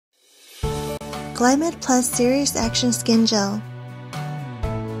GLYMED Plus Serious Action Skin Gel.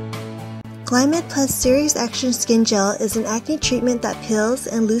 GLYMED Plus Serious Action Skin Gel is an acne treatment that peels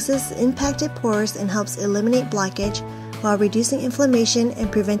and loosens impacted pores and helps eliminate blockage while reducing inflammation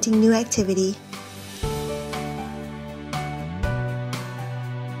and preventing new activity.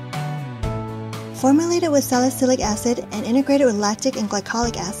 Formulated with salicylic acid and integrated with lactic and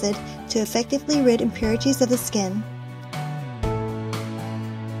glycolic acid to effectively rid impurities of the skin.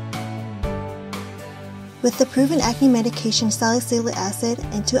 With the proven acne medication salicylic acid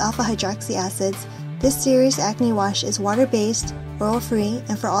and 2-alpha-hydroxy acids, this serious acne wash is water-based, oil-free,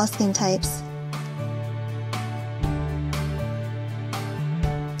 and for all skin types.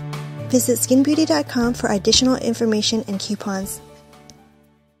 Visit skinbeauty.com for additional information and coupons.